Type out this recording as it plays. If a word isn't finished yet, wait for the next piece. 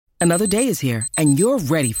Another day is here, and you're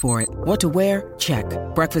ready for it. What to wear? Check.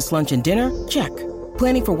 Breakfast, lunch, and dinner? Check.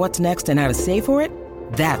 Planning for what's next and how to save for it?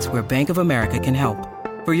 That's where Bank of America can help.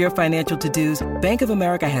 For your financial to-dos, Bank of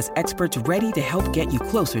America has experts ready to help get you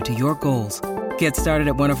closer to your goals. Get started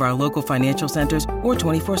at one of our local financial centers or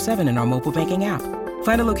 24/7 in our mobile banking app.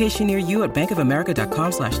 Find a location near you at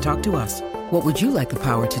bankofamerica.com/talktous. What would you like the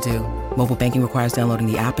power to do? Mobile banking requires downloading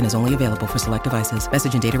the app and is only available for select devices.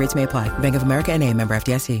 Message and data rates may apply. Bank of America N.A., member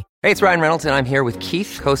FDIC. Hey, it's Ryan Reynolds, and I'm here with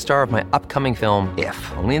Keith, co-star of my upcoming film,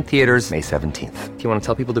 If, only in theaters May 17th. Do you want to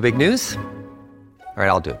tell people the big news? All right,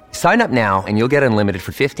 I'll do it. Sign up now and you'll get unlimited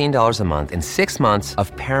for $15 a month and 6 months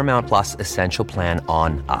of Paramount Plus Essential Plan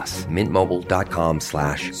on us.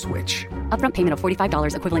 MintMobile.com/switch. Upfront payment of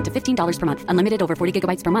 $45 equivalent to $15 per month. Unlimited over 40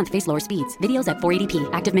 gigabytes per month. Face lower speeds. Videos at 480p.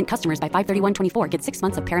 Active Mint customers by 531.24 get 6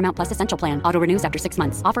 months of Paramount Plus Essential Plan. Auto renews after 6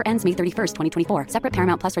 months. Offer ends May 31st, 2024. Separate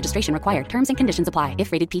Paramount Plus registration required. Terms and conditions apply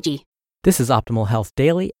if rated PG. This is Optimal Health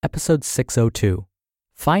Daily, episode 602.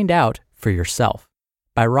 Find Out for Yourself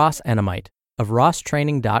by Ross Enamait of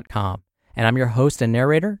rosstraining.com. And I'm your host and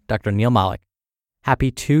narrator, Dr. Neil Malik.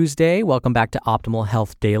 Happy Tuesday. Welcome back to Optimal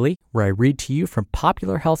Health Daily, where I read to you from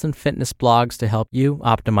popular health and fitness blogs to help you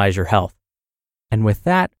optimize your health. And with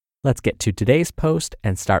that, let's get to today's post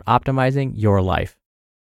and start optimizing your life.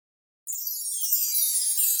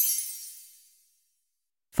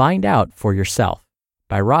 Find Out for Yourself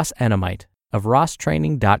by Ross Enamait of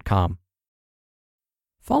rosstraining.com.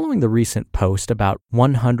 Following the recent post about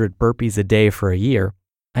 100 burpees a day for a year,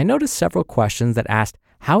 I noticed several questions that asked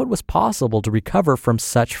how it was possible to recover from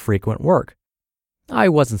such frequent work. I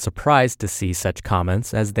wasn't surprised to see such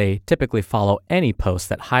comments, as they typically follow any post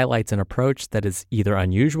that highlights an approach that is either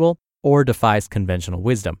unusual or defies conventional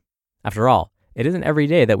wisdom. After all, it isn't every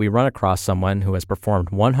day that we run across someone who has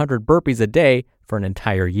performed 100 burpees a day for an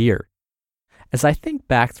entire year. As I think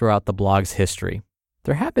back throughout the blog's history,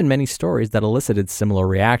 there have been many stories that elicited similar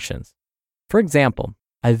reactions. For example,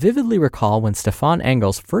 I vividly recall when Stefan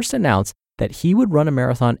Engels first announced that he would run a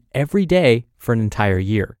marathon every day for an entire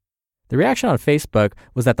year. The reaction on Facebook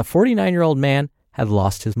was that the 49-year-old man had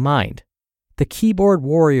lost his mind. The keyboard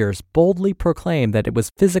warriors boldly proclaimed that it was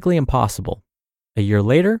physically impossible. A year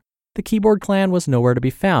later, the keyboard clan was nowhere to be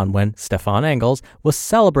found when Stefan Engels was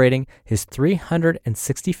celebrating his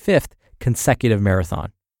 365th consecutive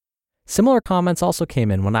marathon. Similar comments also came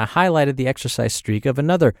in when I highlighted the exercise streak of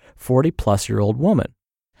another 40-plus-year-old woman.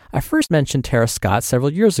 I first mentioned Tara Scott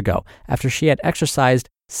several years ago after she had exercised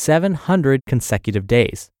 700 consecutive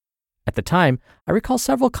days. At the time, I recall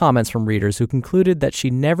several comments from readers who concluded that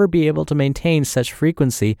she'd never be able to maintain such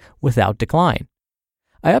frequency without decline.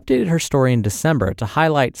 I updated her story in December to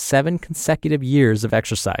highlight 7 consecutive years of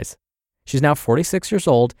exercise. She's now 46 years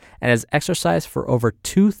old and has exercised for over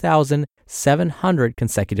 2,700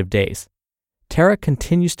 consecutive days. Tara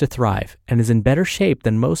continues to thrive and is in better shape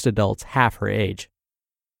than most adults half her age.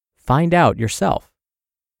 Find out yourself.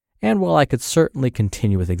 And while I could certainly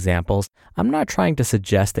continue with examples, I'm not trying to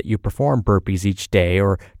suggest that you perform burpees each day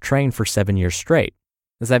or train for 7 years straight.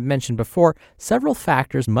 As I've mentioned before, several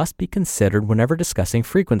factors must be considered whenever discussing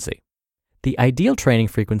frequency. The ideal training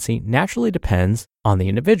frequency naturally depends on the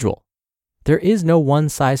individual. There is no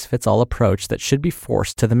one-size-fits-all approach that should be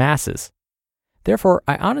forced to the masses. Therefore,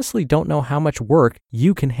 I honestly don't know how much work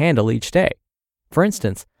you can handle each day. For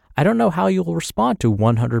instance, I don't know how you will respond to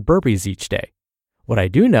 100 burpees each day. What I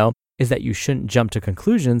do know is that you shouldn't jump to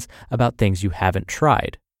conclusions about things you haven't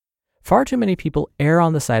tried. Far too many people err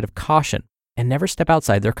on the side of caution and never step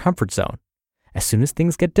outside their comfort zone. As soon as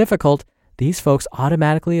things get difficult, these folks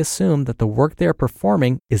automatically assume that the work they are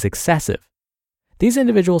performing is excessive. These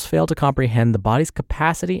individuals fail to comprehend the body's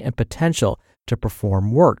capacity and potential to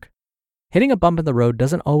perform work. Hitting a bump in the road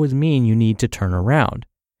doesn't always mean you need to turn around.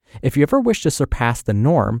 If you ever wish to surpass the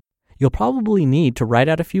norm, you'll probably need to ride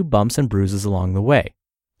out a few bumps and bruises along the way.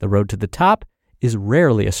 The road to the top is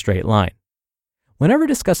rarely a straight line. Whenever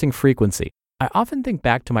discussing frequency, I often think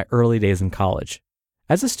back to my early days in college.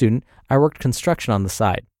 As a student, I worked construction on the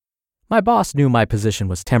side. My boss knew my position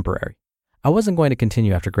was temporary. I wasn't going to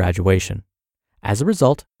continue after graduation. As a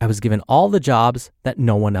result, I was given all the jobs that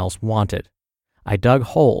no one else wanted. I dug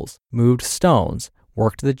holes, moved stones,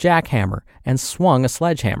 worked the jackhammer, and swung a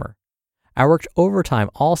sledgehammer. I worked overtime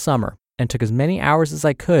all summer and took as many hours as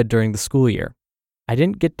I could during the school year. I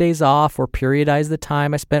didn't get days off or periodize the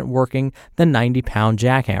time I spent working the 90-pound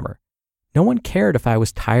jackhammer. No one cared if I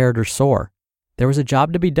was tired or sore. There was a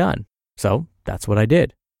job to be done, so that's what I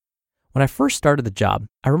did. When I first started the job,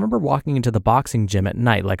 I remember walking into the boxing gym at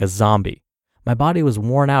night like a zombie. My body was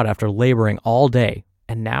worn out after laboring all day,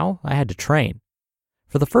 and now I had to train.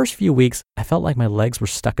 For the first few weeks, I felt like my legs were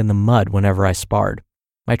stuck in the mud whenever I sparred.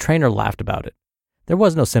 My trainer laughed about it. There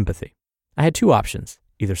was no sympathy. I had two options,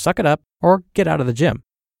 either suck it up or get out of the gym.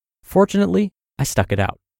 Fortunately, I stuck it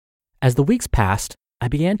out. As the weeks passed, I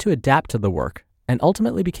began to adapt to the work and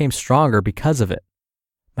ultimately became stronger because of it.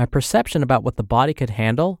 My perception about what the body could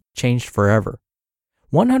handle changed forever.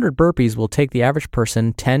 100 burpees will take the average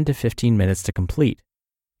person 10 to 15 minutes to complete.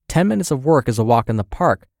 10 minutes of work is a walk in the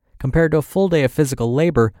park compared to a full day of physical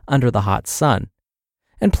labor under the hot sun.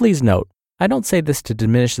 And please note, I don't say this to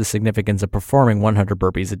diminish the significance of performing 100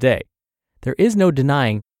 burpees a day. There is no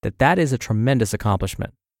denying that that is a tremendous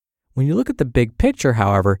accomplishment. When you look at the big picture,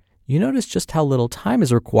 however, you notice just how little time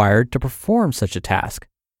is required to perform such a task.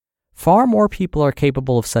 Far more people are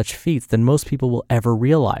capable of such feats than most people will ever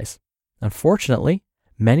realize. Unfortunately,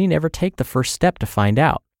 many never take the first step to find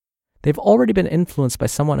out. They've already been influenced by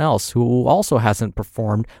someone else who also hasn't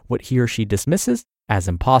performed what he or she dismisses as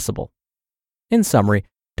impossible. In summary,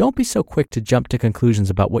 don't be so quick to jump to conclusions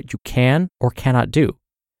about what you can or cannot do.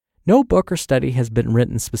 No book or study has been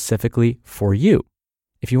written specifically for you.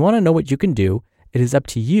 If you want to know what you can do, it is up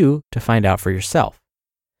to you to find out for yourself.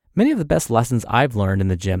 Many of the best lessons I've learned in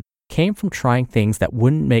the gym came from trying things that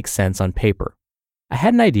wouldn't make sense on paper. I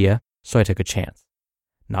had an idea, so I took a chance.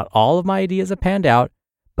 Not all of my ideas have panned out,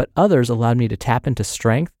 but others allowed me to tap into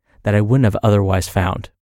strength that I wouldn't have otherwise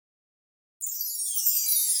found.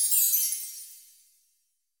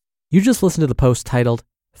 You just listened to the post titled,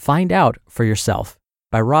 Find Out for Yourself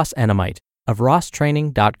by Ross Enamait of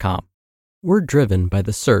rosstraining.com. We're driven by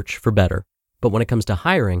the search for better, but when it comes to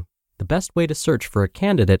hiring, the best way to search for a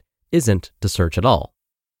candidate isn't to search at all.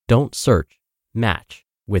 Don't search, match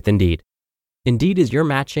with Indeed. Indeed is your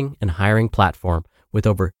matching and hiring platform with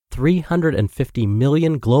over 350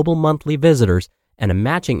 million global monthly visitors and a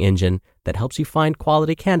matching engine that helps you find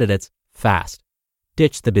quality candidates fast.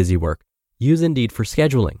 Ditch the busy work. Use Indeed for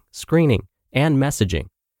scheduling, screening, and messaging.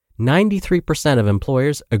 93% of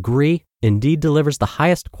employers agree Indeed delivers the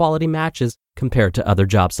highest quality matches compared to other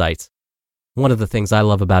job sites. One of the things I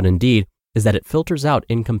love about Indeed is that it filters out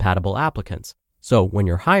incompatible applicants. So when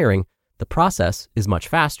you're hiring, the process is much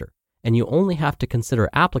faster, and you only have to consider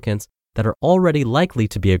applicants that are already likely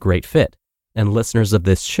to be a great fit. And listeners of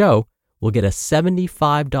this show will get a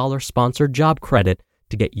 $75 sponsored job credit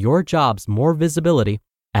to get your jobs more visibility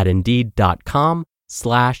at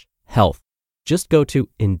Indeed.com/health. Just go to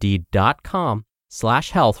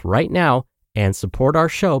Indeed.com/health right now and support our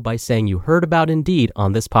show by saying you heard about Indeed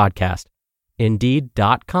on this podcast.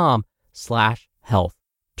 Indeed.com/health.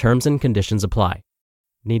 Terms and conditions apply.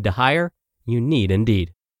 Need to hire? You need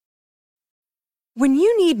Indeed. When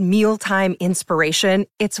you need mealtime inspiration,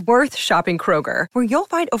 it's worth shopping Kroger, where you'll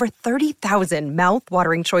find over 30,000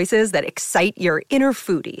 mouth-watering choices that excite your inner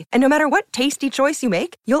foodie. And no matter what tasty choice you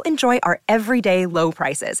make, you'll enjoy our everyday low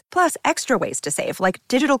prices, plus extra ways to save, like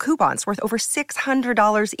digital coupons worth over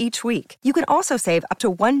 $600 each week. You can also save up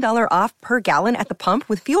to $1 off per gallon at the pump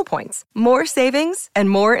with fuel points. More savings and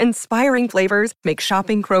more inspiring flavors make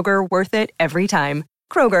shopping Kroger worth it every time.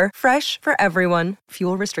 Kroger, fresh for everyone.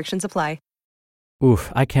 Fuel restrictions apply.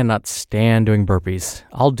 Oof, I cannot stand doing burpees.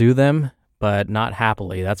 I'll do them, but not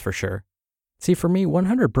happily, that's for sure. See, for me,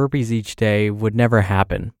 100 burpees each day would never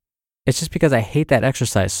happen. It's just because I hate that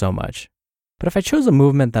exercise so much. But if I chose a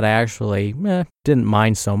movement that I actually didn't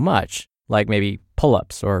mind so much, like maybe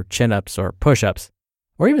pull-ups or chin-ups or push-ups,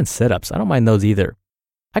 or even sit-ups, I don't mind those either.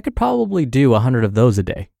 I could probably do 100 of those a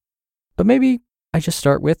day. But maybe I just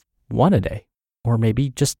start with 1 a day, or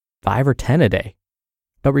maybe just 5 or 10 a day.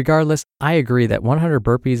 But regardless, I agree that 100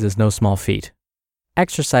 burpees is no small feat.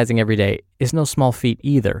 Exercising every day is no small feat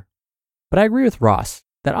either. But I agree with Ross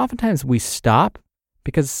that oftentimes we stop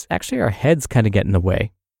because actually our heads kind of get in the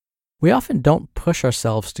way. We often don't push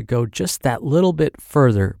ourselves to go just that little bit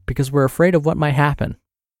further because we're afraid of what might happen.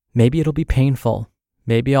 Maybe it'll be painful.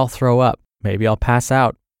 Maybe I'll throw up. Maybe I'll pass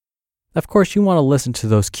out. Of course, you want to listen to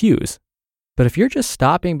those cues. But if you're just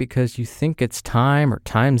stopping because you think it's time or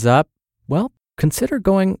time's up, well, consider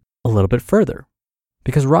going a little bit further.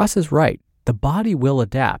 Because Ross is right, the body will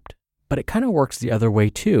adapt, but it kind of works the other way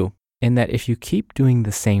too, in that if you keep doing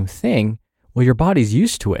the same thing, well, your body's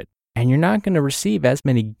used to it, and you're not going to receive as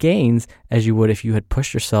many gains as you would if you had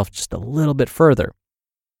pushed yourself just a little bit further.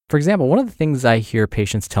 For example, one of the things I hear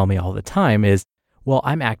patients tell me all the time is, well,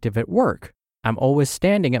 I'm active at work. I'm always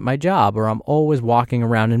standing at my job, or I'm always walking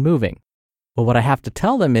around and moving. Well, what I have to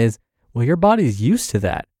tell them is, well, your body's used to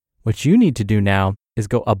that. What you need to do now is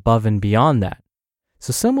go above and beyond that.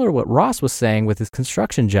 So similar to what Ross was saying with his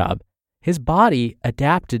construction job, his body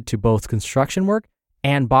adapted to both construction work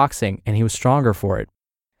and boxing, and he was stronger for it.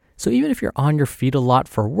 So even if you're on your feet a lot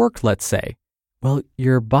for work, let's say, well,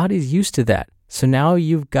 your body's used to that. So now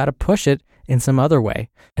you've got to push it in some other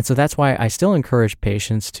way. And so that's why I still encourage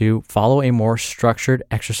patients to follow a more structured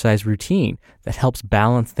exercise routine that helps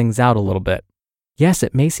balance things out a little bit. Yes,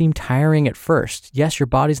 it may seem tiring at first. Yes, your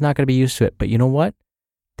body's not going to be used to it, but you know what?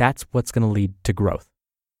 That's what's going to lead to growth.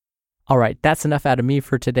 All right, that's enough out of me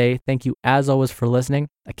for today. Thank you as always for listening.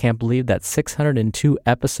 I can't believe that 602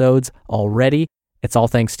 episodes already. It's all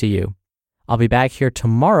thanks to you. I'll be back here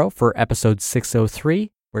tomorrow for episode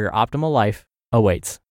 603, where your optimal life awaits.